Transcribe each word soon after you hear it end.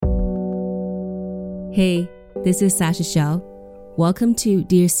Hey, this is Sasha Xiao. Welcome to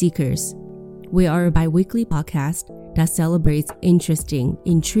Dear Seekers. We are a bi-weekly podcast that celebrates interesting,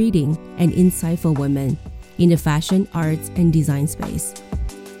 intriguing, and insightful women in the fashion, arts, and design space.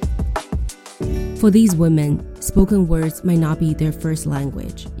 For these women, spoken words might not be their first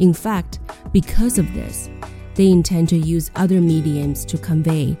language. In fact, because of this, they intend to use other mediums to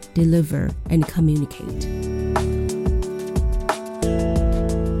convey, deliver, and communicate.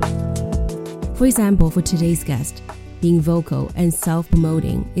 For example, for today's guest, being vocal and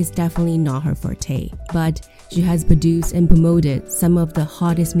self-promoting is definitely not her forte, but she has produced and promoted some of the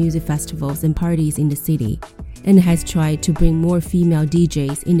hottest music festivals and parties in the city, and has tried to bring more female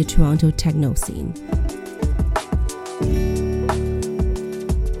DJs in the Toronto techno scene.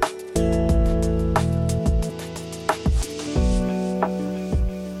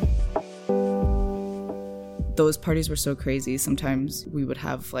 Those parties were so crazy. Sometimes we would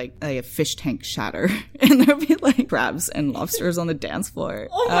have like a fish tank shatter and there'd be like crabs and lobsters on the dance floor.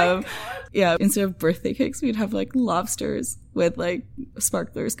 Oh my God. Yeah, instead of birthday cakes, we'd have like lobsters with like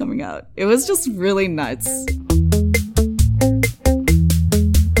sparklers coming out. It was just really nuts.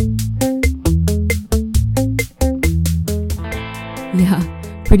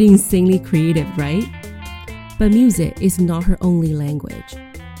 Yeah, pretty insanely creative, right? But music is not her only language.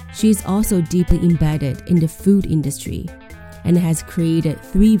 She is also deeply embedded in the food industry and has created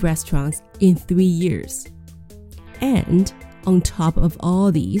 3 restaurants in 3 years. And on top of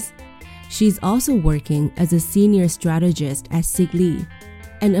all these, she's also working as a senior strategist at Sigli,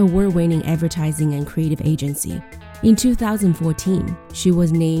 an award-winning advertising and creative agency. In 2014, she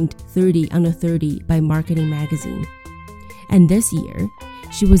was named 30 under 30 by Marketing Magazine. And this year,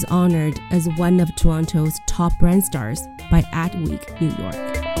 she was honored as one of Toronto's top brand stars by Adweek New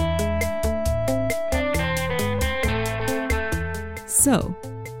York. So,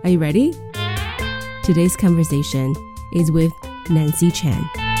 are you ready? Today's conversation is with Nancy Chen.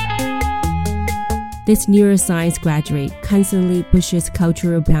 This neuroscience graduate constantly pushes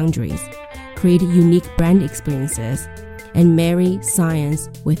cultural boundaries, create unique brand experiences, and marry science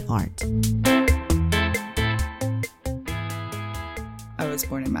with art. I was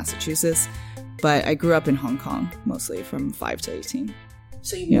born in Massachusetts, but I grew up in Hong Kong, mostly from 5 to 18.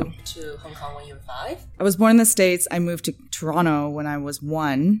 So you moved to Hong Kong when you were 5? I was born in the States. I moved to Toronto when I was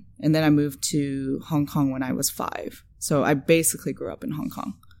 1, and then I moved to Hong Kong when I was 5. So I basically grew up in Hong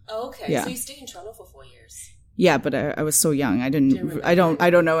Kong. Oh, okay. Yeah. So you stayed in Toronto for 4 years. Yeah, but I was so young. I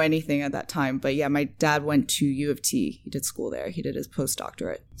don't know anything at that time. But yeah, my dad went to U of T. He did school there. He did his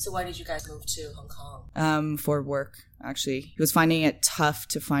postdoctorate. So why did you guys move to Hong Kong? For work, actually. He was finding it tough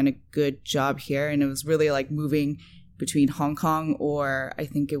to find a good job here, and it was really like moving between Hong Kong or I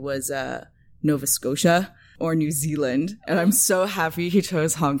think it was Nova Scotia or New Zealand. And I'm so happy he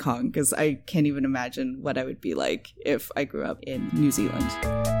chose Hong Kong because I can't even imagine what I would be like if I grew up in New Zealand.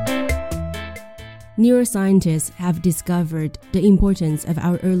 Neuroscientists have discovered the importance of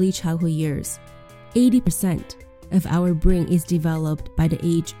our early childhood years. 80% of our brain is developed by the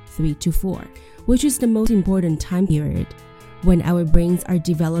age 3 to 4, which is the most important time period when our brains are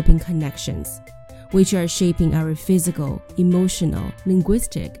developing connections, which are shaping our physical, emotional,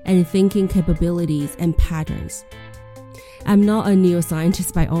 linguistic, and thinking capabilities and patterns. I'm not a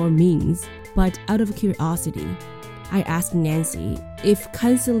neuroscientist by all means, but out of curiosity, I asked Nancy if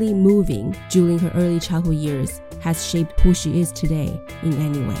constantly moving during her early childhood years has shaped who she is today in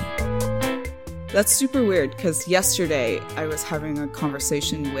any way. That's super weird because yesterday I was having a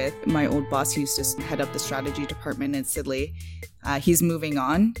conversation with my old boss who used to head up the strategy department in Sidley. He's moving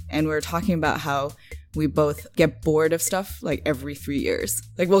on, and we were talking about how we both get bored of stuff like every 3 years.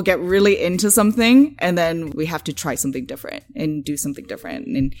 Like we'll get really into something and then we have to try something different and do something different.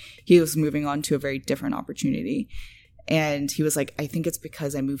 And he was moving on to a very different opportunity. And he was like, I think it's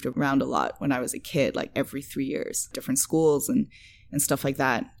because I moved around a lot when I was a kid, like every 3 years, different schools and stuff like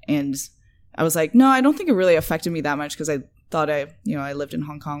that. And I was like, no, I don't think it really affected me that much because I thought I lived in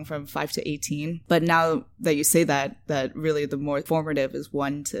Hong Kong from 5 to 18. But now that you say that really the more formative is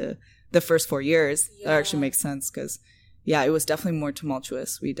 1 to the first 4 years. Yeah. That actually makes sense because, yeah, it was definitely more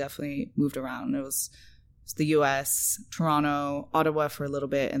tumultuous. We definitely moved around. It was the U.S., Toronto, Ottawa for a little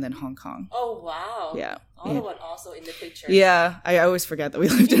bit, and then Hong Kong. Oh, wow. Yeah. Ottawa also in the picture. Yeah, I always forget that we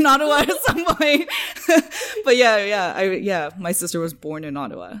lived in Ottawa at some point. But yeah, my sister was born in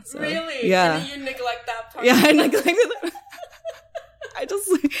Ottawa. So, really? Yeah. And then you neglect that part? Yeah, I neglected it. I just,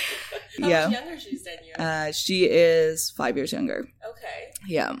 How much younger she's than you? She is 5 years younger. Okay.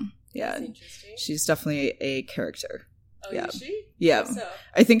 Yeah. That's interesting. She's definitely a character. Oh, yeah. Is she? Yeah. So?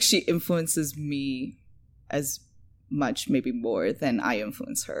 I think she influences me as much, maybe more than I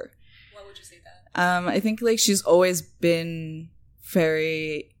influence her. Why would you say that? I think like she's always been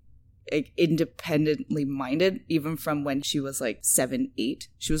very like independently minded, even from when she was like 7, 8.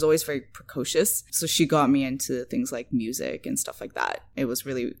 She was always very precocious. So she got me into things like music and stuff like that. It was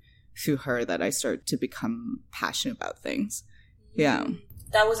really through her that I started to become passionate about things. Yeah.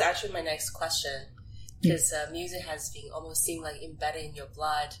 That was actually my next question, because music has been almost seemed like embedded in your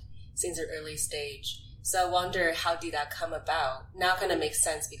blood since an early stage. So I wonder, how did that come about? Now kind of makes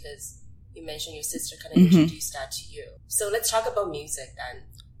sense because you mentioned your sister kind of introduced that to you. So let's talk about music then.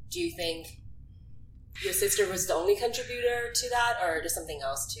 Do you think your sister was the only contributor to that, or there's something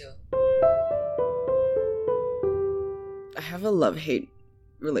else too? I have a love-hate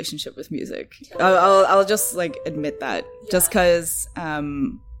relationship with music. I'll just like admit that, just because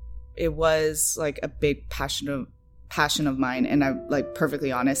it was like a big passion of mine, and I'm like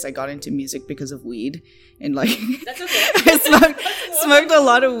perfectly honest, I got into music because of weed, and like that's okay. I smoked a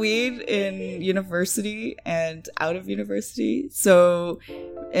lot of weed in university and out of university, so,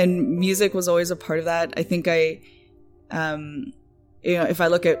 and music was always a part of that. I think if I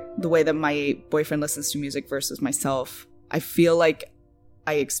look at the way that my boyfriend listens to music versus myself, I feel like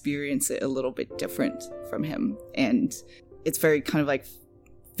I experience it a little bit different from him, and it's very kind of like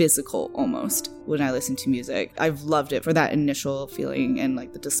physical almost when I listen to music. I've loved it for that initial feeling and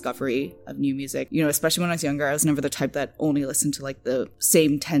like the discovery of new music. You know, especially when I was younger, I was never the type that only listened to like the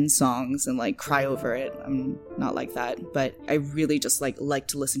same 10 songs and like cry over it. I'm not like that, but I really just like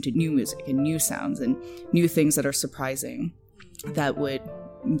to listen to new music and new sounds and new things that are surprising that would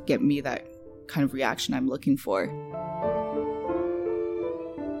get me that kind of reaction I'm looking for.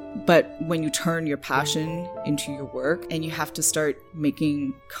 But when you turn your passion into your work and you have to start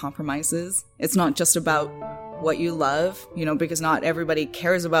making compromises, it's not just about what you love, you know, because not everybody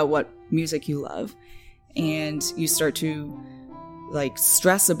cares about what music you love. And you start to like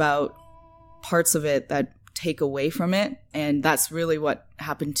stress about parts of it that take away from it. And that's really what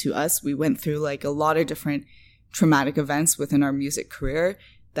happened to us. We went through like a lot of different traumatic events within our music career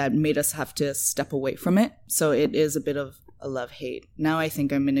that made us have to step away from it. So it is a bit of a love-hate. Now I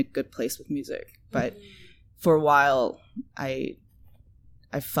think I'm in a good place with music, but for a while I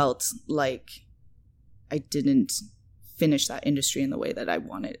felt like I didn't finish that industry in the way that I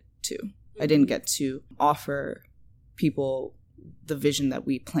wanted to. I didn't get to offer people the vision that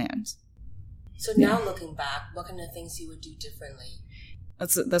we planned. So now looking back, what kind of things you would do differently?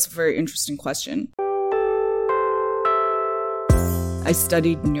 That's a very interesting question. I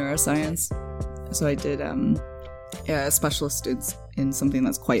studied neuroscience, so I did a specialist in something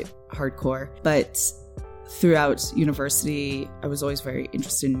that's quite hardcore. But throughout university, I was always very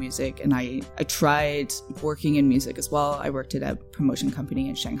interested in music, and I tried working in music as well. I worked at a promotion company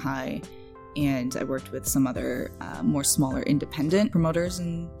in Shanghai, and I worked with some other more smaller independent promoters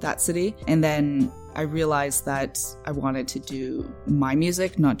in that city. And then I realized that I wanted to do my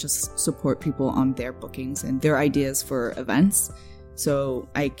music, not just support people on their bookings and their ideas for events. So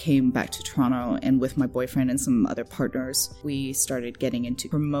I came back to Toronto, and with my boyfriend and some other partners, we started getting into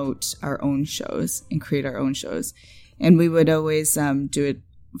promote our own shows and create our own shows. And we would always do it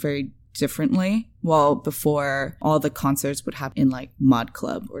very differently. Well, before, all the concerts would happen in like Mod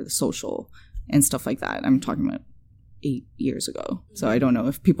Club or the Social and stuff like that. I'm talking about 8 years ago. So I don't know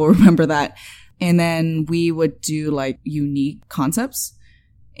if people remember that. And then we would do like unique concepts.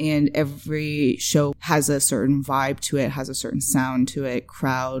 And every show has a certain vibe to it, has a certain sound to it,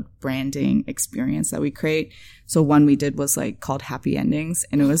 crowd, branding, experience that we create. So one we did was like called Happy Endings,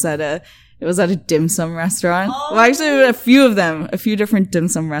 and it was at a dim sum restaurant. Oh. Well, actually, a few different dim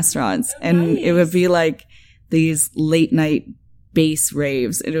sum restaurants. Oh, and nice. It would be like these late night bass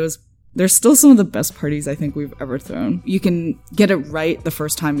raves. They're still some of the best parties I think we've ever thrown. You can get it right the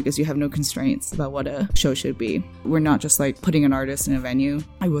first time because you have no constraints about what a show should be. We're not just like putting an artist in a venue.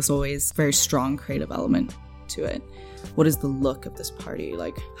 I was always a very strong creative element to it. What is the look of this party?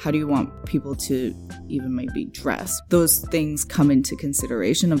 Like, how do you want people to even maybe dress? Those things come into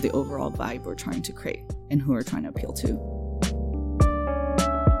consideration of the overall vibe we're trying to create and who we're trying to appeal to.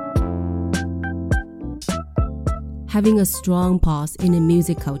 Having a strong pulse in the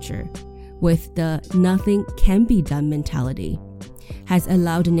music culture with the nothing can be done mentality has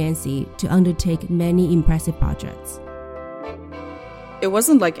allowed Nancy to undertake many impressive projects. It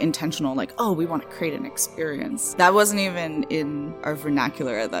wasn't like intentional, like, oh, we want to create an experience. That wasn't even in our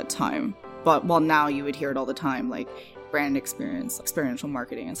vernacular at that time. But while now you would hear it all the time, like brand experience, experiential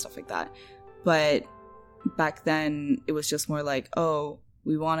marketing and stuff like that. But back then it was just more like, oh,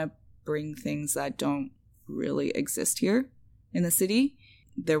 we want to bring things that don't really exist here in the city.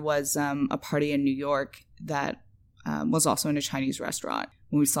 There was a party in New York that was also in a Chinese restaurant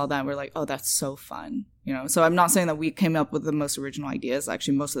when we saw that, we're like, oh, that's so fun. So I'm not saying that we came up with the most original ideas.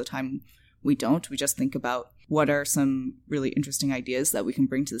 Actually, most of the time we don't. We just think about what are some really interesting ideas that we can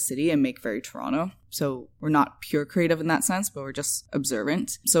bring to the city and make very Toronto. So we're not pure creative in that sense, but we're just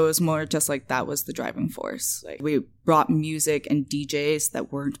observant. So it was more just like that was the driving force. Like we brought music and DJs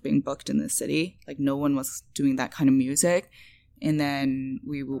that weren't being booked in the city. Like no one was doing that kind of music. And then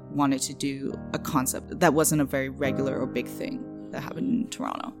we wanted to do a concept that wasn't a very regular or big thing that happened in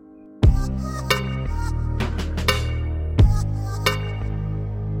Toronto.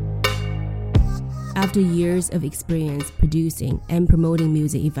 After years of experience producing and promoting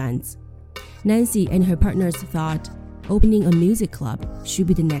music events, Nancy and her partners thought opening a music club should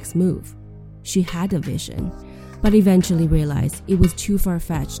be the next move. She had a vision, but eventually realized it was too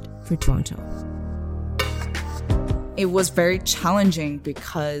far-fetched for Toronto. It was very challenging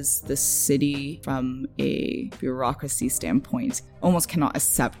because the city, from a bureaucracy standpoint, almost cannot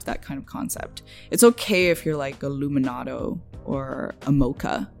accept that kind of concept. It's okay if you're like a Luminato or a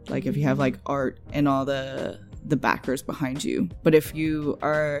Mocha, like if you have like art and all the backers behind you. But if you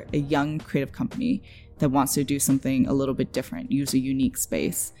are a young creative company that wants to do something a little bit different, use a unique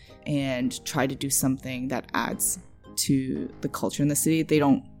space and try to do something that adds to the culture in the city,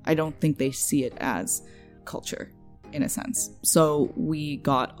 I don't think they see it as culture in a sense. So we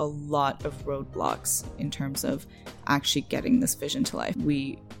got a lot of roadblocks in terms of actually getting this vision to life.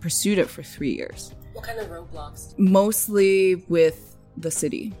 We pursued it for 3 years. What kind of roadblocks? Mostly with the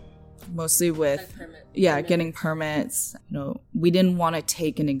city. Mostly with like getting permits. We didn't want to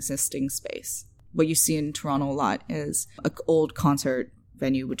take an existing space. What you see in Toronto a lot is an old concert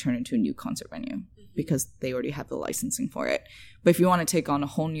venue would turn into a new concert venue because they already have the licensing for it. But if you want to take on a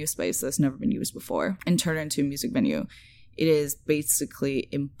whole new space that's never been used before and turn it into a music venue, it is basically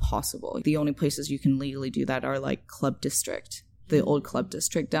impossible. The only places you can legally do that are like Club District, the old Club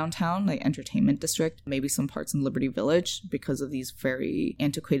District downtown, like Entertainment District, maybe some parts in Liberty Village because of these very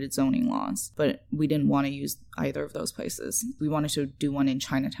antiquated zoning laws. But we didn't want to use either of those places. We wanted to do one in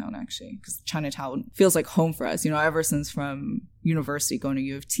Chinatown, actually, because Chinatown feels like home for us, ever since from university going to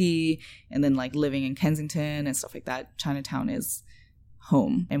U of T and then like living in Kensington and stuff like that. Chinatown is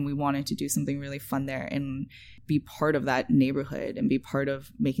home, and we wanted to do something really fun there and be part of that neighborhood and be part of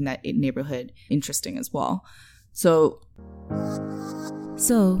making that neighborhood interesting as well. So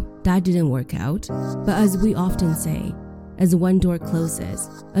that didn't work out, but as we often say, as one door closes,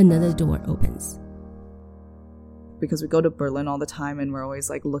 another door opens. Because we go to Berlin all the time and we're always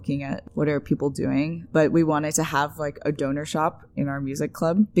like looking at what are people doing, but we wanted to have like a donor shop in our music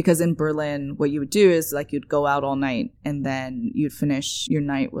club, because in Berlin what you would do is like you'd go out all night and then you'd finish your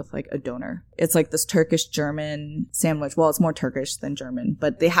night with like a donor. It's like this Turkish-German sandwich. Well, it's more Turkish than German,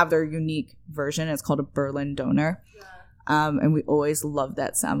 but they have their unique version. It's called a Berlin donor. And we always loved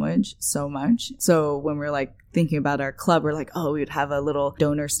that sandwich so much. So when we're like thinking about our club, we're like, oh, we would have a little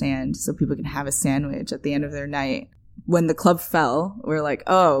donor stand so people can have a sandwich at the end of their night. When the club fell, we're like,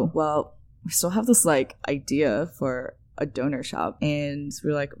 oh, well, we still have this like idea for a donor shop. And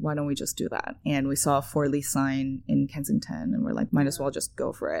we're like, why don't we just do that? And we saw a for-lease sign in Kensington and we're like, might as well just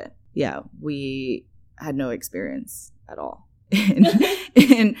go for it. Yeah, we had no experience at all. And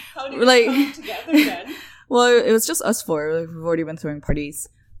how did you come together then? Well, it was just us four. We've already been throwing parties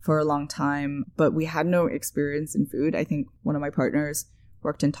for a long time, but we had no experience in food. I think one of my partners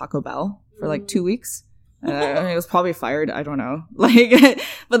worked in Taco Bell for like 2 weeks. I mean, it was probably fired. I don't know.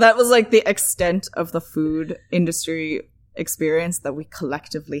 But that was like the extent of the food industry experience that we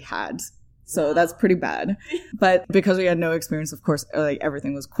collectively had. So that's pretty bad. But because we had no experience, of course, like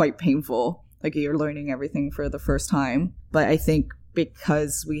everything was quite painful. Like you're learning everything for the first time. But I think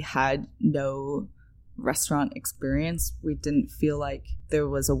because we had no restaurant experience, we didn't feel like there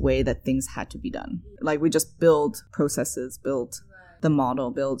was a way that things had to be done. Like we just build processes, build the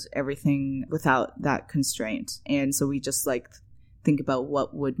model, build everything without that constraint. And so we just like think about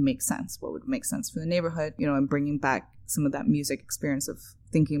what would make sense for the neighborhood, and bringing back some of that music experience of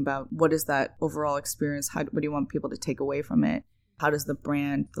thinking about what is that overall experience, what do you want people to take away from it, how does the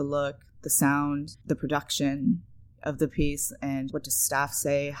brand, the look, the sound, the production of the piece, and what does staff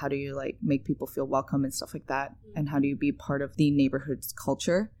say, how do you like make people feel welcome and stuff like that, and how do you be part of the neighborhood's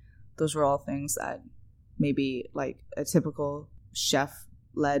culture. Those were all things that maybe like a typical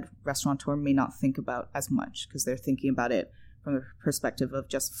chef-led restaurateur may not think about as much, because they're thinking about it from the perspective of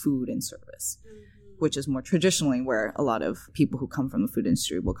just food and service, which is more traditionally where a lot of people who come from the food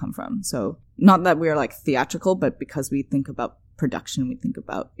industry will come from. So not that we're like theatrical, but because we think about production, we think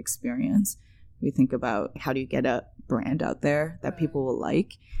about experience, we think about how do you get a brand out there that people will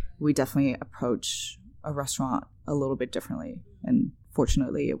like. We definitely approach a restaurant a little bit differently and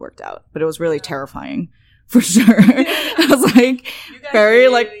fortunately it worked out. But it was really terrifying, for sure. I was like very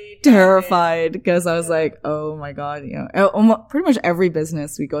like terrified because I was like, oh my God, you know, pretty much every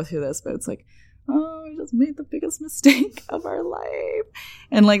business we go through this, but it's like, oh, we just made the biggest mistake of our life.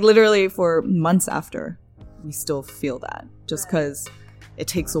 And like literally for months after, we still feel that just because it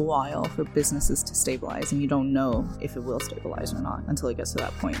takes a while for businesses to stabilize and you don't know if it will stabilize or not until it gets to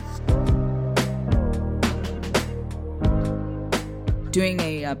that point. Doing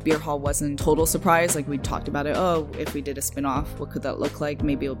a beer hall wasn't total surprise. Like we talked about it. Oh, if we did a spin-off, what could that look like?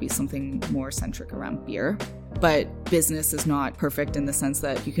 Maybe it'll be something more centric around beer. But business is not perfect in the sense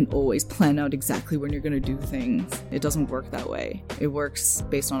that you can always plan out exactly when you're going to do things. It doesn't work that way. It works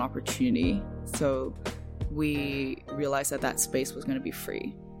based on opportunity. So we realized that space was going to be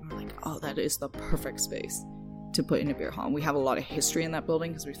free. We're like, oh, that is the perfect space to put in a beer hall. We have a lot of history in that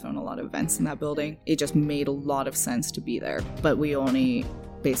building because we've thrown a lot of events in that building. It just made a lot of sense to be there. But we only,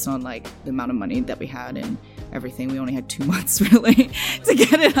 based on like the amount of money that we had and everything, we only had 2 months really to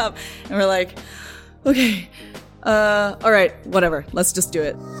get it up. And we're like, okay, all right, whatever, let's just do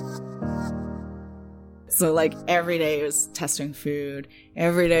it. So like every day was testing food,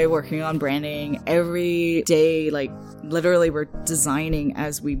 every day working on branding, every day like literally we're designing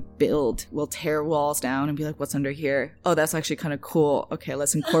as we build. We'll tear walls down and be like, what's under here? Oh, that's actually kind of cool. Okay,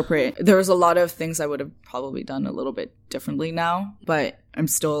 let's incorporate. There was a lot of things I would have probably done a little bit differently now, but I'm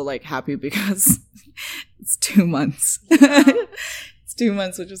still like happy because it's 2 months. 2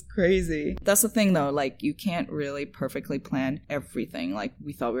 months, which is crazy. That's the thing though, like you can't really perfectly plan everything. Like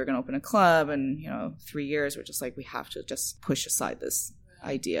we thought we were going to open a club and, you know, 3 years, we're just like, we have to just push aside this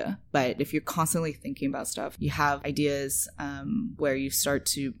idea. But if you're constantly thinking about stuff, you have ideas where you start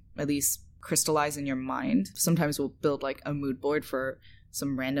to at least crystallize in your mind. Sometimes we'll build like a mood board for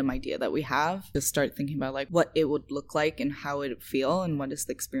some random idea that we have, to start thinking about like what it would look like and how it would feel and what is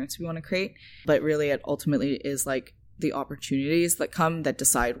the experience we want to create. But really it ultimately is like the opportunities that come that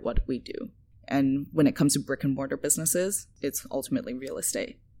decide what we do. And when it comes to brick and mortar businesses, it's ultimately real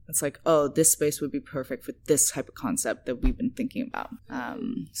estate. It's like, oh, this space would be perfect for this type of concept that we've been thinking about.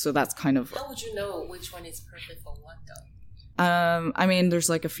 So that's kind of... How would you know which one is perfect for what though? I mean, there's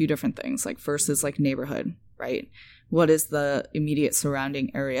like a few different things. Like first is like neighborhood, right? What is the immediate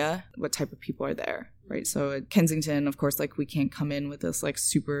surrounding area? What type of people are there, right? So at Kensington, of course, like we can't come in with this like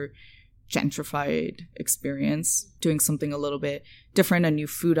super gentrified experience, doing something a little bit different, a new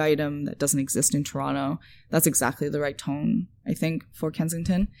food item that doesn't exist in Toronto. That's exactly the right tone, I think, for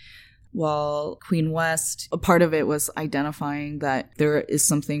Kensington. While Queen West, a part of it was identifying that there is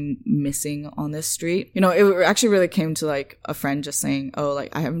something missing on this street. You know, it actually really came to like a friend just saying, oh,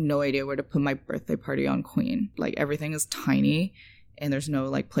 like I have no idea where to put my birthday party on Queen. Like everything is tiny. And there's no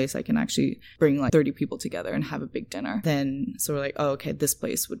like place I can actually bring like 30 people together and have a big dinner. Then so we're like, oh, okay, this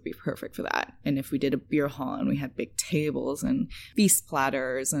place would be perfect for that. And if we did a beer hall and we had big tables and feast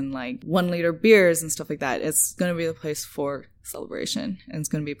platters and like 1 liter beers and stuff like that, it's going to be the place for celebration and it's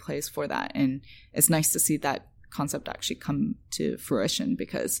going to be a place for that. And it's nice to see that concept actually come to fruition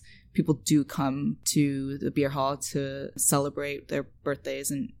because people do come to the beer hall to celebrate their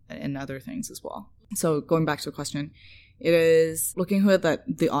birthdays and other things as well. So going back to the question, it is looking who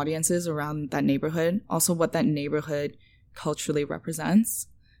the audience is around that neighborhood, also what that neighborhood culturally represents,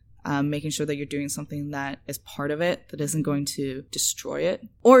 making sure that you're doing something that is part of it, that isn't going to destroy it.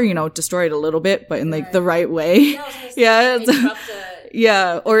 Or, you know, destroy it a little bit, but in like the right way. Or a little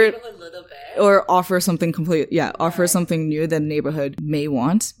bit. Or offer something offer something new that the neighborhood may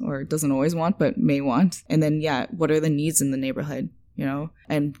want, or doesn't always want, but may want. And then, what are the needs in the neighborhood? You know,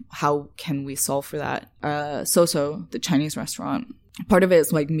 and how can we solve for that? So the Chinese restaurant, part of it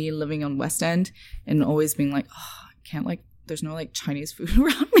is like me living on West End and always being like, oh, I can't like, there's no like Chinese food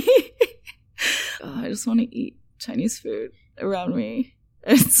around me. I just want to eat Chinese food around me.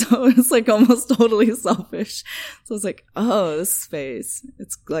 And so it's like almost totally selfish. So it's like, oh, this space,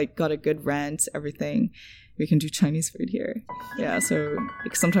 it's like got a good rent, everything. We can do Chinese food here. Yeah, so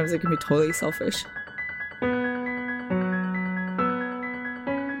like, sometimes it can be totally selfish.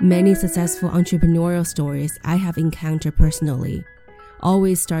 Many successful entrepreneurial stories I have encountered personally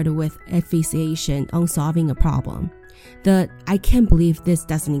always started with a fixation on solving a problem. The "I can't believe this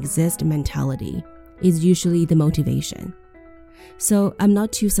doesn't exist" mentality is usually the motivation. So I'm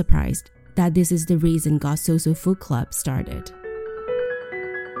not too surprised that this is the reason So Food Club started.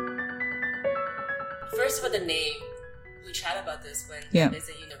 First of all, the name. We chat about this when I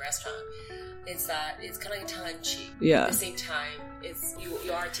visit you in the restaurant. It's that it's kind of like tongue-in-cheek. Yeah. At the same time, it's you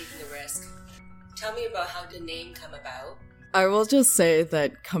are taking a risk. Tell me about how the name come about. I will just say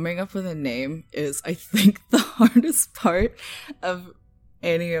that coming up with a name is, I think, the hardest part of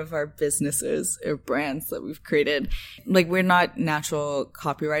any of our businesses or brands that we've created. Like, we're not natural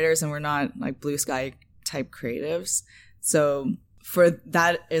copywriters and we're not like blue sky type creatives. So for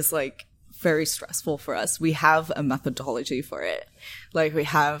that is like very stressful for us. We have a methodology for it. Like, we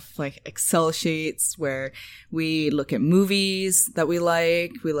have like Excel sheets where we look at movies that we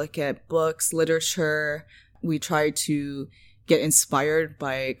like, we look at books, literature. We try to get inspired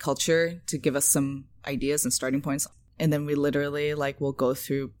by culture to give us some ideas and starting points. And then we literally like will go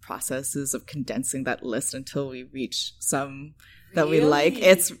through processes of condensing that list until we reach some that we like.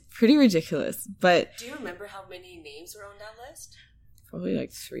 It's pretty ridiculous. But do you remember how many names were on that list? Probably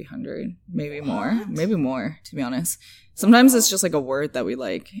like 300, maybe more, to be honest. Sometimes it's just like a word that we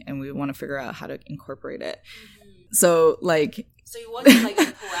like and we want to figure out how to incorporate it. So like, so it wasn't like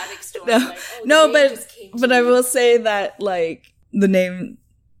a poetic story. But I will say that like the name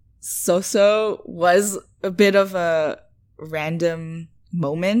So-So was a bit of a random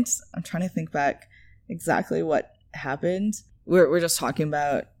moment. I'm trying to think back exactly what happened. We're just talking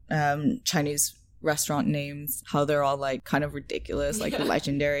about Chinese restaurant names, how they're all like kind of ridiculous, like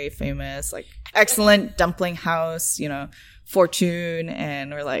legendary, famous, like excellent dumpling house, you know, fortune.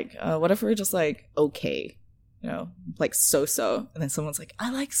 And we're like, what if we're just like, okay, you know, like So-So. And then someone's like,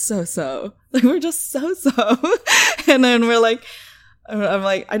 I like So-So. Like, we're just So-So. And then we're like, I'm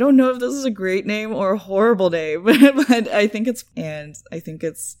like, I don't know if this is a great name or a horrible name, but I think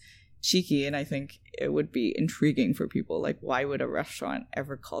it's cheeky, and I think it would be intriguing for people. Like, why would a restaurant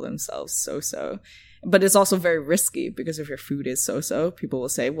ever call themselves So-So? But it's also very risky because if your food is So-So, people will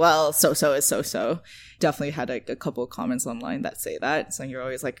say, well, So-So is So-So. Definitely had like a couple of comments online that say that. So you're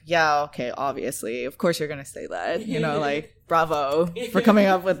always like, yeah, okay, obviously. Of course you're going to say that. You know, like, bravo for coming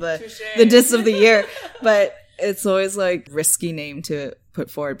up with the diss of the year. But it's always like risky name to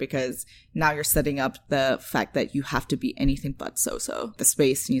put forward because now you're setting up the fact that you have to be anything but So-So. The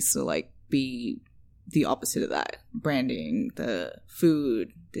space needs to like be the opposite of that. Branding, the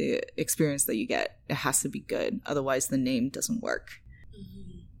food, the experience that you get, it has to be good. Otherwise the name doesn't work.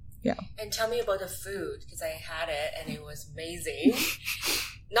 Mm-hmm. Yeah. And tell me about the food, because I had it and it was amazing.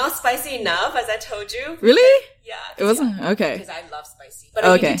 Not spicy enough, as I told you. Really? Yeah. It wasn't? Okay. Because I love spicy. But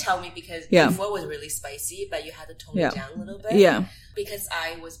you can tell me because before it was really spicy, but you had to tone it down a little bit. Yeah. Because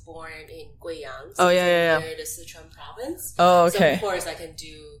I was born in Guiyang. So near the Sichuan province. Oh, okay. So of course I can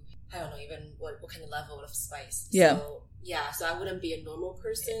do, I don't know, even what kind of level of spice. Yeah. So I wouldn't be a normal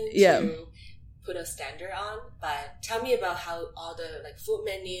person to put a standard on. But tell me about how all the like food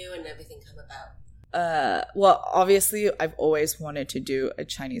menu and everything come about. Well, obviously, I've always wanted to do a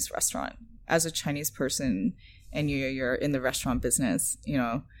Chinese restaurant. As a Chinese person, and you're in the restaurant business, you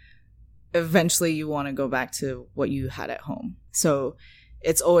know, eventually you want to go back to what you had at home. So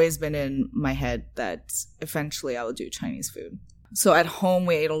it's always been in my head that eventually I will do Chinese food. So at home,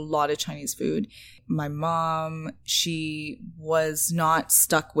 we ate a lot of Chinese food. My mom, she was not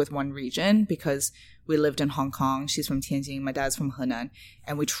stuck with one region because we lived in Hong Kong. She's from Tianjin. My dad's from Henan.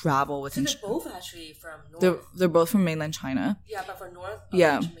 And we travel within... So they're both actually from North? They're both from mainland China. Yeah, but from North?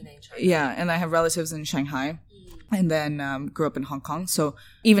 Yeah. Mainland China. Yeah, and I have relatives in Shanghai. And then grew up in Hong Kong. So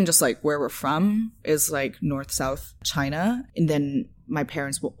even just like where we're from is like north-south China. And then my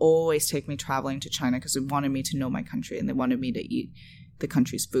parents will always take me traveling to China because they wanted me to know my country and they wanted me to eat the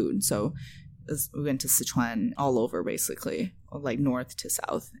country's food. So we went to Sichuan all over basically, like north to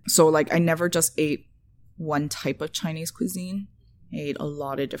south. So like I never just ate one type of Chinese cuisine. I ate a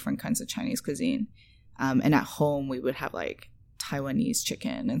lot of different kinds of Chinese cuisine. And at home we would have like Taiwanese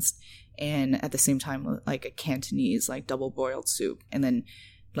chicken and at the same time like a Cantonese like double boiled soup, and then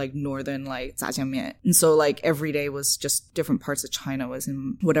like northern like zhajiangmian. And so like every day was just different parts of China was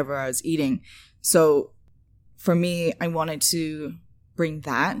in whatever I was eating. So for me, I wanted to bring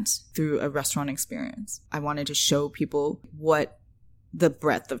that through a restaurant experience. I wanted to show people what the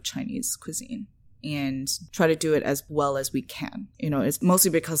breadth of Chinese cuisine and try to do it as well as we can. You know, it's mostly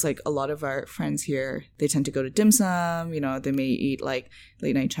because like a lot of our friends here, they tend to go to dim sum, you know, they may eat like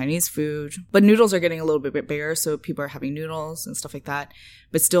late night Chinese food, but noodles are getting a little bit bigger. So people are having noodles and stuff like that.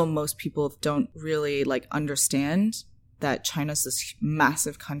 But still most people don't really like understand that China's this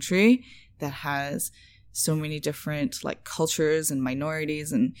massive country that has so many different like cultures and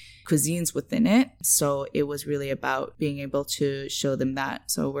minorities and cuisines within it. So it was really about being able to show them that.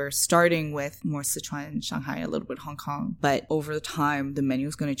 So we're starting with more Sichuan, Shanghai, a little bit Hong Kong. But over the time, the menu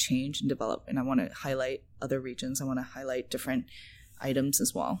is going to change and develop. And I want to highlight other regions. I want to highlight different items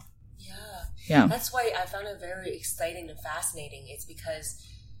as well. Yeah. That's why I found it very exciting and fascinating. It's because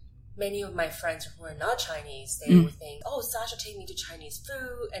many of my friends who are not Chinese, they would think, oh, Sasha, take me to Chinese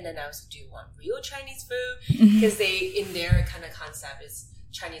food. And then I also do want real Chinese food. Because they, in their kind of concept, is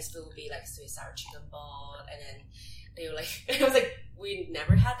Chinese food would be like sweet sour chicken ball, and then they were like, it was like, we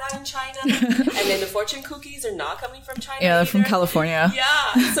never had that in China. And then the fortune cookies are not coming from China. Yeah, either. from California.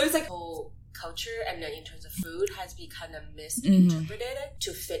 Yeah. So it's like whole culture, and then in terms of food has been kind of misinterpreted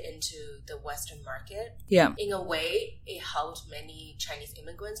to fit into the Western market. Yeah. In a way, it helped many Chinese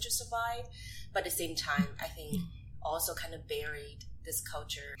immigrants to survive, but at the same time, I think also kind of buried this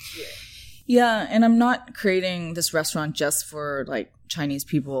culture here. Yeah, and I'm not creating this restaurant just for like Chinese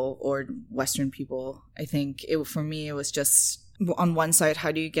people or Western people. I think for me, it was just on one side,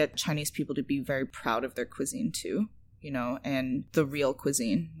 how do you get Chinese people to be very proud of their cuisine too? You know, and the real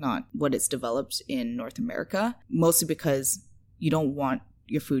cuisine, not what it's developed in North America. Mostly because you don't want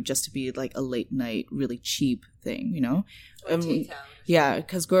your food just to be like a late night, really cheap thing, you know? Yeah,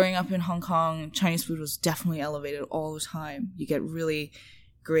 because growing up in Hong Kong, Chinese food was definitely elevated all the time. You get really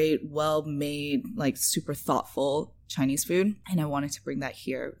great, well-made, like super thoughtful Chinese food. And I wanted to bring that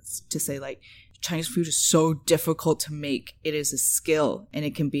here to say like, Chinese food is so difficult to make. It is a skill, and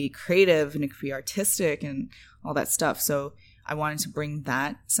it can be creative and it can be artistic and all that stuff. So I wanted to bring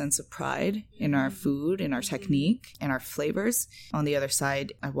that sense of pride in our food, in our technique, and our flavors. On the other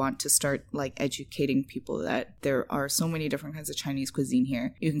side, I want to start like educating people that there are so many different kinds of Chinese cuisine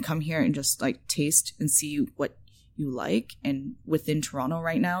here. You can come here and just like taste and see what you like. And within Toronto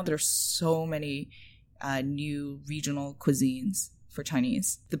right now, there's so many new regional cuisines for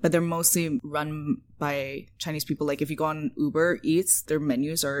Chinese, but they're mostly run by Chinese people. Like if you go on Uber Eats, their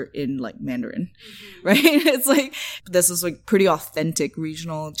menus are in like Mandarin, right? It's like, this is like pretty authentic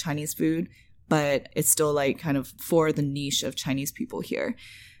regional Chinese food, but it's still like kind of for the niche of Chinese people here.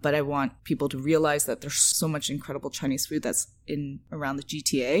 But I want people to realize that there's so much incredible Chinese food that's in around the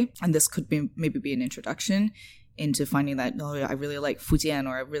GTA. And this could be maybe be an introduction into finding that, oh, I really like Fujian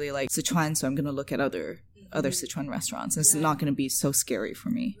or I really like Sichuan, so I'm going to look at other Sichuan restaurants. It's not going to be so scary for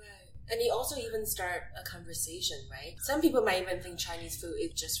me. Right. And you also even start a conversation, right? Some people might even think Chinese food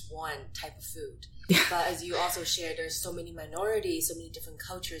is just one type of food. Yeah. But as you also shared, there's so many minorities, so many different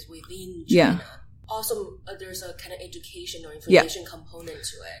cultures within China. Yeah. Also, there's a kind of education or information component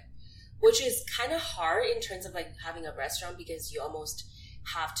to it, which is kind of hard in terms of like having a restaurant, because you almost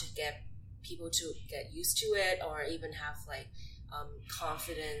have to get people to get used to it or even have like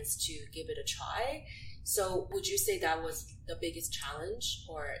confidence to give it a try. So would you say that was the biggest challenge?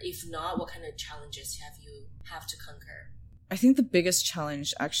 Or if not, what kind of challenges have to conquer? I think the biggest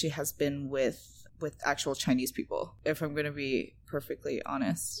challenge actually has been with actual Chinese people, if I'm going to be perfectly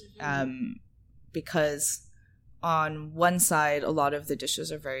honest. Because on one side, a lot of the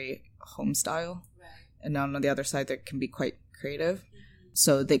dishes are very home style. Right. And on the other side, they can be quite creative.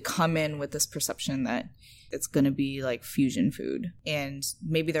 So they come in with this perception that it's going to be like fusion food. And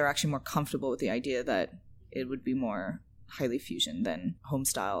maybe they're actually more comfortable with the idea that it would be more highly fusion than home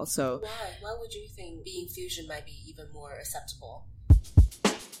style. So why? Why would you think being fusion might be even more acceptable?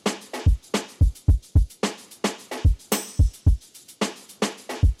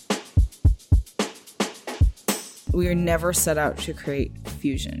 We were never set out to create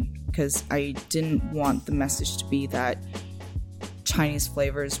fusion, because I didn't want the message to be that Chinese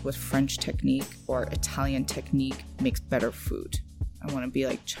flavors with French technique or Italian technique makes better food. I want to be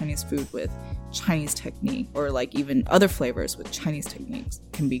like Chinese food with Chinese technique, or like even other flavors with Chinese techniques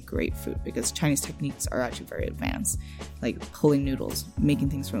can be great food, because Chinese techniques are actually very advanced. Like pulling noodles, making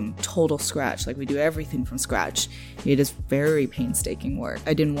things from total scratch. Like we do everything from scratch. It is very painstaking work.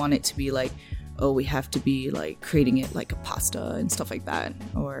 I didn't want it to be like, oh, we have to be like creating it like a pasta and stuff like that,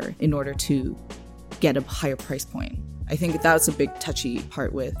 or in order to get a higher price point. I think that's a big touchy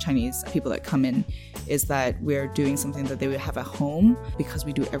part with Chinese people that come in, is that we're doing something that they would have at home, because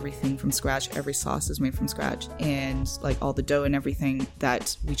we do everything from scratch. Every sauce is made from scratch, and like all the dough and everything,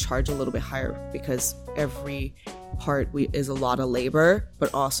 that we charge a little bit higher, because every part is a lot of labor,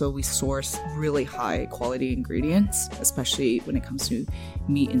 but also we source really high quality ingredients, especially when it comes to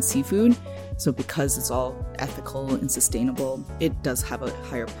meat and seafood. So because it's all ethical and sustainable, it does have a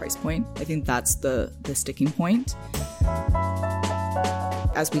higher price point. I think that's the sticking point.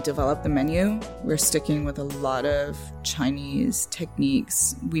 As we develop the menu, we're sticking with a lot of Chinese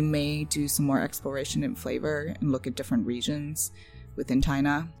techniques. We may do some more exploration in flavor and look at different regions within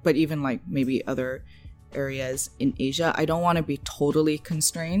China, but even like maybe other areas in Asia. I don't want to be totally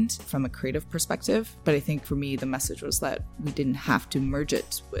constrained from a creative perspective, but I think for me the message was that we didn't have to merge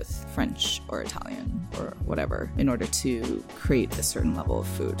it with French or Italian or whatever in order to create a certain level of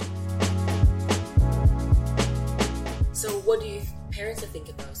food. So what do you parents think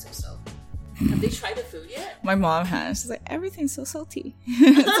about so? Have they tried the food yet? My mom has. She's like, everything's so salty.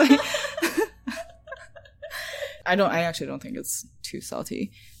 It's like, I actually don't think it's too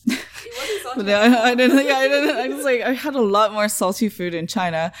salty. It wasn't salty. But I didn't. I was like, I had a lot more salty food in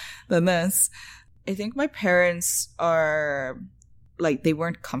China than this. I think my parents are like, they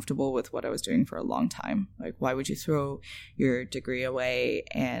weren't comfortable with what I was doing for a long time. Like, why would you throw your degree away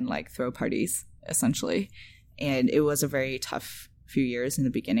and like throw parties, essentially? And it was a very tough few years in the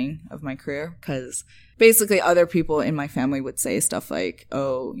beginning of my career, because basically other people in my family would say stuff like,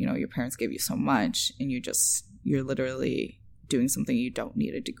 oh, you know, your parents gave you so much and you're literally doing something you don't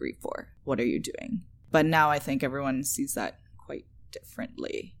need a degree for. What are you doing? But now I think everyone sees that quite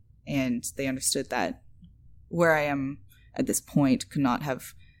differently, and they understood that where I am at this point could not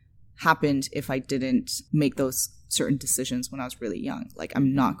have happened if I didn't make those certain decisions when I was really young. Like,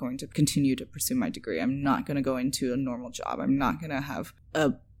 I'm not going to continue to pursue my degree. I'm not going to go into a normal job. I'm not going to have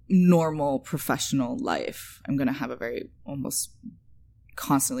a normal professional life. I'm going to have a very almost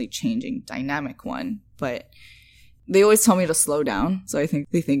constantly changing dynamic one. But they always tell me to slow down. So I think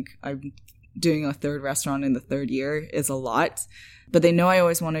they think I'm doing a third restaurant in the third year is a lot. But they know I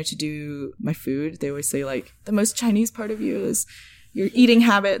always wanted to do my food. They always say, like, the most Chinese part of you is your eating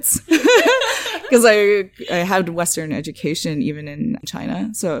habits. Because I had Western education even in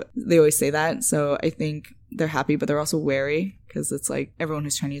China. So they always say that. So I think they're happy, but they're also wary, because it's like everyone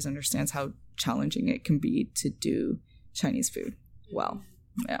who's Chinese understands how challenging it can be to do Chinese food well.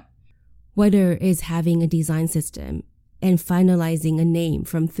 Yeah. Whether it's having a design system and finalizing a name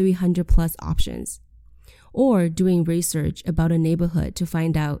from 300 plus options, or doing research about a neighborhood to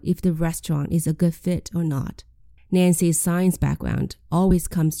find out if the restaurant is a good fit or not, Nancy's science background always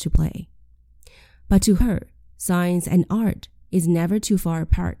comes to play. But to her, science and art is never too far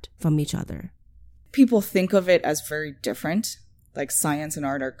apart from each other. People think of it as very different. Like, science and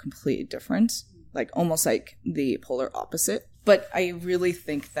art are completely different, like almost like the polar opposite. But I really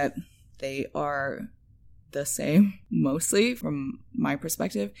think that they are the same, mostly from my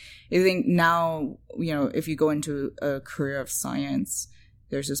perspective. I think now, you know, if you go into a career of science,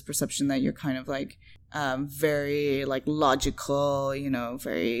 there's this perception that you're kind of like very like logical, you know,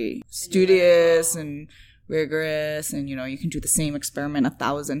 very studious and rigorous, and you know, you can do the same experiment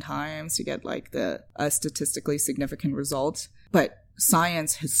 1,000 times to get like a statistically significant result. But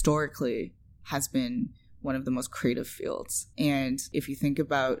science historically has been one of the most creative fields. And if you think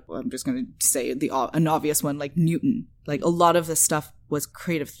about, well, I'm just going to say an obvious one, like Newton, like a lot of the stuff was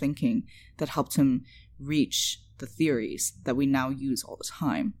creative thinking that helped him reach the theories that we now use all the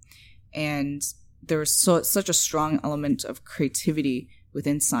time. And there's such a strong element of creativity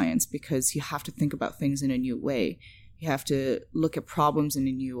within science, because you have to think about things in a new way. You have to look at problems in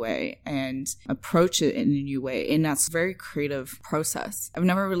a new way and approach it in a new way. And that's a very creative process. I've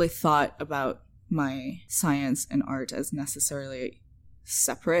never really thought about my science and art as necessarily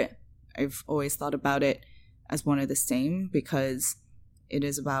separate. I've always thought about it as one of the same, because it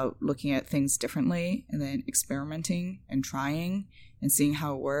is about looking at things differently and then experimenting and trying and seeing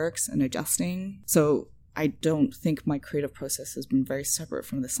how it works and adjusting. So I don't think my creative process has been very separate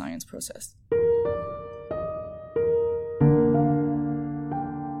from the science process.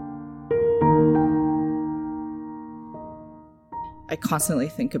 I constantly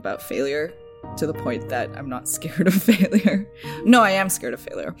think about failure, to the point that I'm not scared of failure. No, I am scared of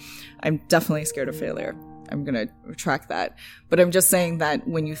failure. I'm definitely scared of failure. I'm going to retract that. But I'm just saying that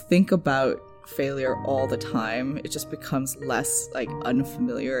when you think about failure all the time, it just becomes less like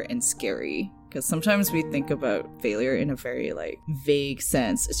unfamiliar and scary. Because sometimes we think about failure in a very like vague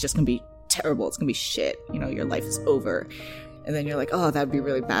sense. It's just going to be terrible. It's going to be shit. You know, your life is over. And then you're like, oh, that'd be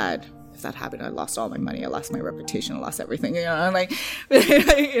really bad. If that happened, I lost all my money, I lost my reputation, I lost everything, you know. I'm like,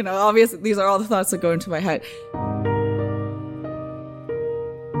 you know, obviously these are all the thoughts that go into my head.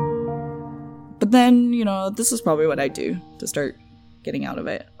 But then, you know, this is probably what I do to start getting out of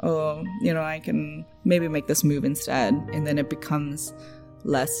it. Oh, you know, I can maybe make this move instead, and then it becomes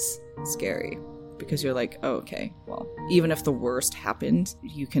less scary, because you're like, oh, okay, well, even if the worst happened,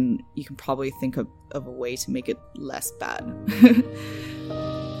 you can probably think of a way to make it less bad.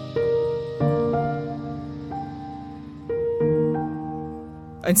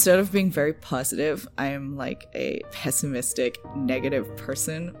 Instead of being very positive, I am like a pessimistic, negative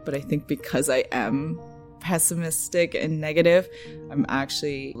person. But I think because I am pessimistic and negative, I'm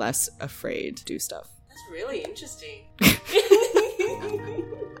actually less afraid to do stuff. That's really interesting.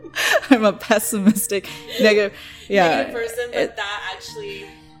 I'm a pessimistic, negative person, but that actually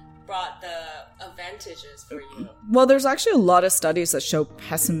brought the advantages for you. Well, there's actually a lot of studies that show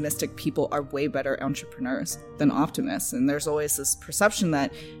pessimistic people are way better entrepreneurs than optimists. And there's always this perception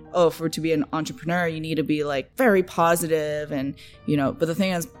that, oh, to be an entrepreneur, you need to be like very positive and, you know, but the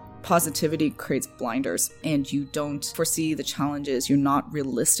thing is, Positivity creates blinders, and you don't foresee the challenges. You're not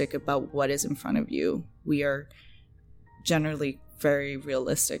realistic about what is in front of you. We are generally very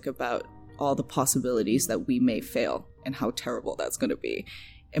realistic about all the possibilities that we may fail and how terrible that's going to be.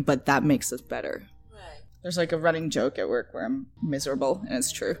 But that makes us better. Right. There's like a running joke at work where I'm miserable, and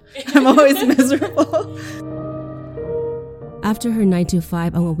it's true. I'm always miserable. After her 9 to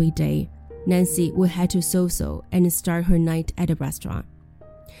 5 on a weekday, Nancy would head to Soso and start her night at a restaurant.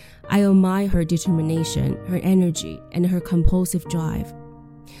 I admire her determination, her energy, and her compulsive drive.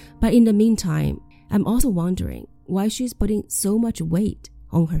 But in the meantime, I'm also wondering why she's putting so much weight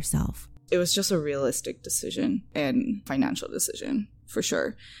on herself. It was just a realistic decision and financial decision, for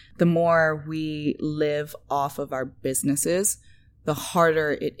sure. The more we live off of our businesses, the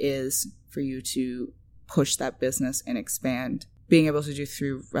harder it is for you to push that business and expand. Being able to do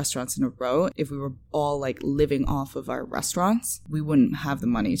 3 restaurants in a row, if we were all like living off of our restaurants, we wouldn't have the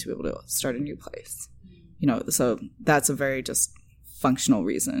money to be able to start a new place. You know, so that's a very just functional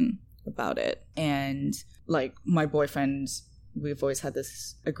reason about it. And like my boyfriend, we've always had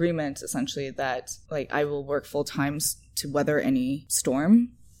this agreement essentially that like I will work full time to weather any storm,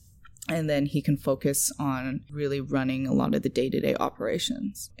 and then he can focus on really running a lot of the day-to-day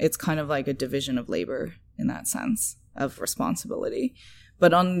operations. It's kind of like a division of labor in that sense of responsibility.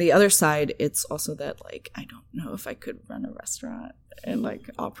 But on the other side, it's also that like I don't know if I could run a restaurant and like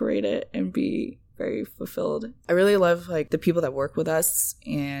operate it and be very fulfilled. I really love like the people that work with us,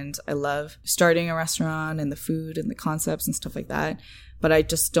 and I love starting a restaurant and the food and the concepts and stuff like that. But I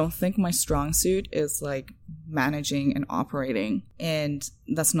just don't think my strong suit is like managing and operating. And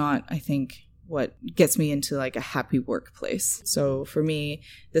that's not, I think, what gets me into like a happy workplace. So for me,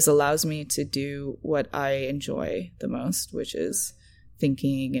 this allows me to do what I enjoy the most, which is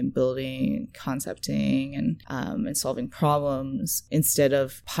thinking and building and concepting and solving problems, instead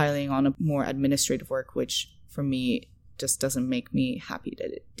of piling on a more administrative work, which for me just doesn't make me happy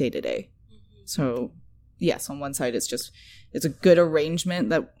day to day. So yes, on one side it's a good arrangement,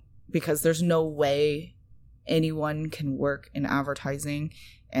 that because there's no way anyone can work in advertising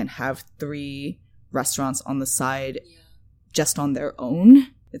and have 3 restaurants on the side just on their own.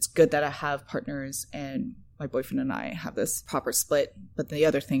 It's good that I have partners, and my boyfriend and I have this proper split. But the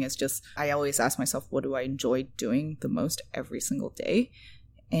other thing is just, I always ask myself, what do I enjoy doing the most every single day?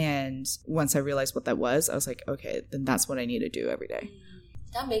 And once I realized what that was, I was like, okay, then that's what I need to do every day.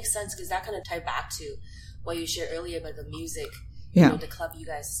 That makes sense, because that kind of tied back to what you shared earlier about the music. Yeah. You know, the club you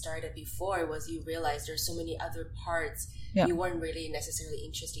guys started before, was you realized there's so many other parts you weren't really necessarily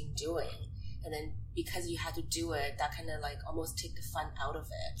interested in doing. And then because you had to do it, that kind of like almost take the fun out of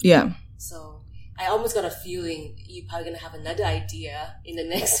it. Yeah. So I almost got a feeling you're probably going to have another idea in the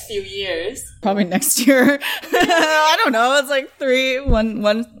next few years. Probably next year. I don't know. It's like 3,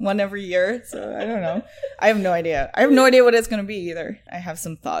 one every year. So I don't know. I have no idea. I have no idea what it's going to be either. I have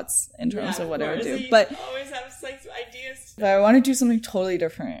some thoughts in terms of what I would do. You but always have like ideas. But I want to do something totally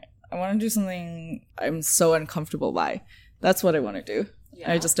different. I want to do something I'm so uncomfortable by. That's what I want to do.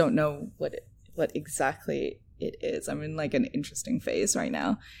 Yeah. I just don't know what exactly it is. I'm in like an interesting phase right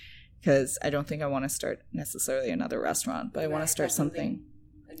now, because I don't think I want to start necessarily another restaurant, but I want to start something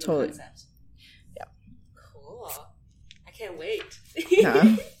totally. Concept. Yeah. Cool. I can't wait.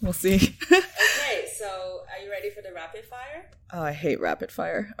 Yeah, we'll see. Okay, so are you ready for the rapid fire? Oh, I hate rapid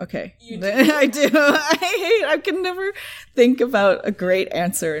fire. Okay. You do? I do. I can never think about a great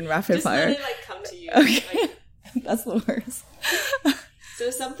answer in rapid fire. Just let it like come to you. Okay. Like, that's the worst. So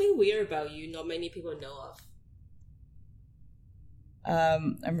something weird about you not many people know of.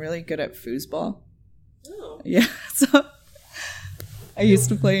 I'm really good at foosball. Oh. Yeah. So I used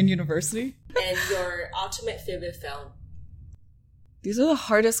to play in university. And your ultimate favorite film? These are the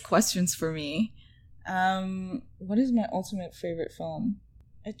hardest questions for me. What is my ultimate favorite film?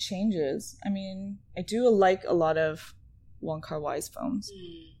 It changes. I mean, I do like a lot of Wong Kar-wai's films.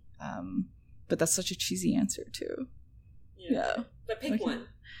 But that's such a cheesy answer too. Yeah. But pick one.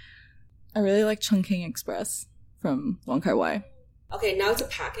 I really like Chungking Express from Wong Kar-wai. Okay, now it's a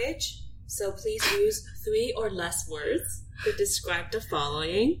package. So please use 3 or less words to describe the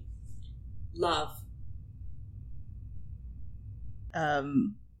following. Love.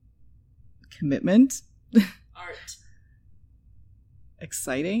 Commitment. Art.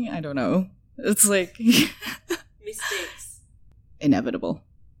 Exciting? I don't know. It's like... Mistakes. Inevitable.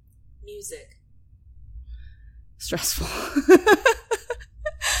 Music. Stressful.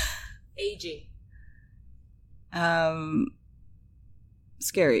 Aging.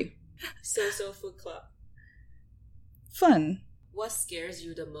 Scary. So Food Club. Fun. What scares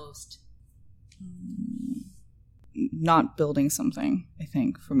you the most? not building something, I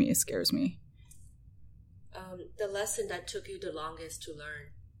think, for me, it scares me. The lesson that took you the longest to learn?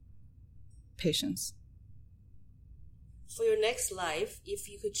 Patience. For your next life, if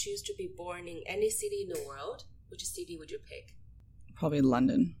you could choose to be born in any city in the world, which city would you pick? Probably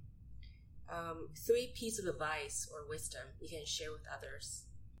London. 3 pieces of advice or wisdom you can share with others.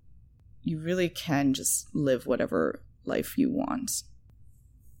 You really can just live whatever life you want.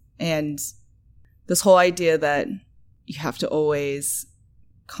 And this whole idea that you have to always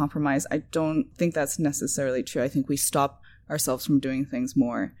compromise, I don't think that's necessarily true. I think we stop ourselves from doing things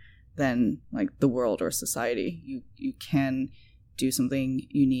more than like the world or society. You can do something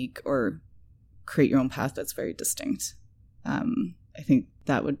unique or create your own path that's very distinct. I think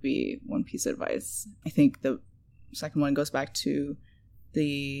that would be one piece of advice. I think the second one goes back to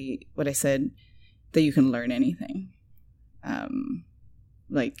what I said, that you can learn anything. I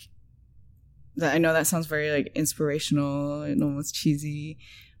know that sounds very like inspirational and almost cheesy,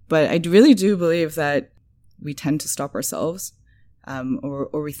 but I really do believe that we tend to stop ourselves,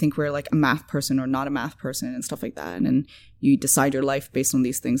 or we think we're like a math person or not a math person and stuff like that. And you decide your life based on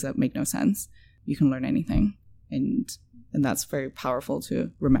these things that make no sense. You can learn anything. And that's very powerful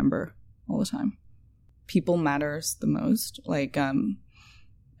to remember all the time. People matters the most.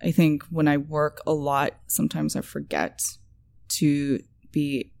 I think when I work a lot, sometimes I forget to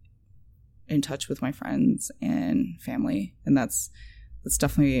be in touch with my friends and family. And that's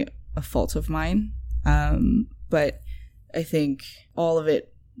definitely a fault of mine. But I think all of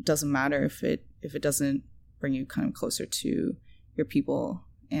it doesn't matter if it doesn't bring you kind of closer to your people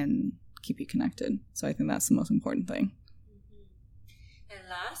and keep you connected. So I think that's the most important thing. Mm-hmm. And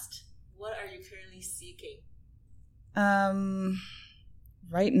last, what are you currently seeking?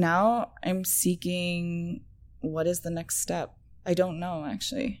 Right now, I'm seeking what is the next step. I don't know,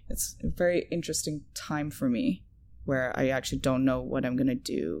 actually. It's a very interesting time for me where I actually don't know what I'm going to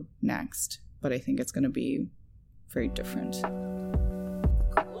do next, but I think it's going to be very different.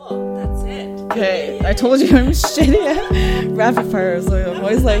 Cool, that's it. Okay, I told you I'm shitty at rapid fire, so I'm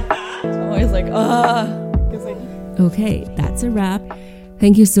always like, Okay, that's a wrap.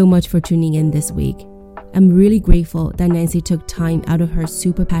 Thank you so much for tuning in this week. I'm really grateful that Nancy took time out of her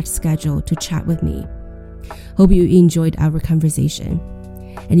super packed schedule to chat with me. Hope you enjoyed our conversation.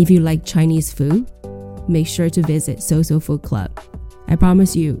 And if you like Chinese food, make sure to visit Soso Food Club. I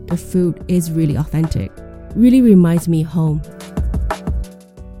promise you, the food is really authentic. Really reminds me home.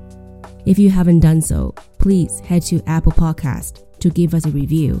 If you haven't done so, please head to Apple Podcast to give us a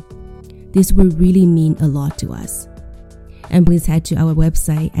review. This will really mean a lot to us. And please head to our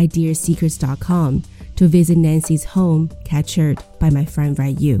website ideaseekers.com to visit Nancy's home, captured by my friend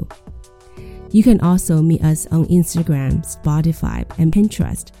Ryu. You can also meet us on Instagram, Spotify, and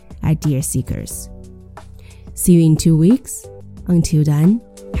Pinterest at Dear Seekers. See you in 2 weeks. Until then,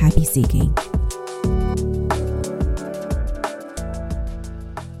 happy seeking.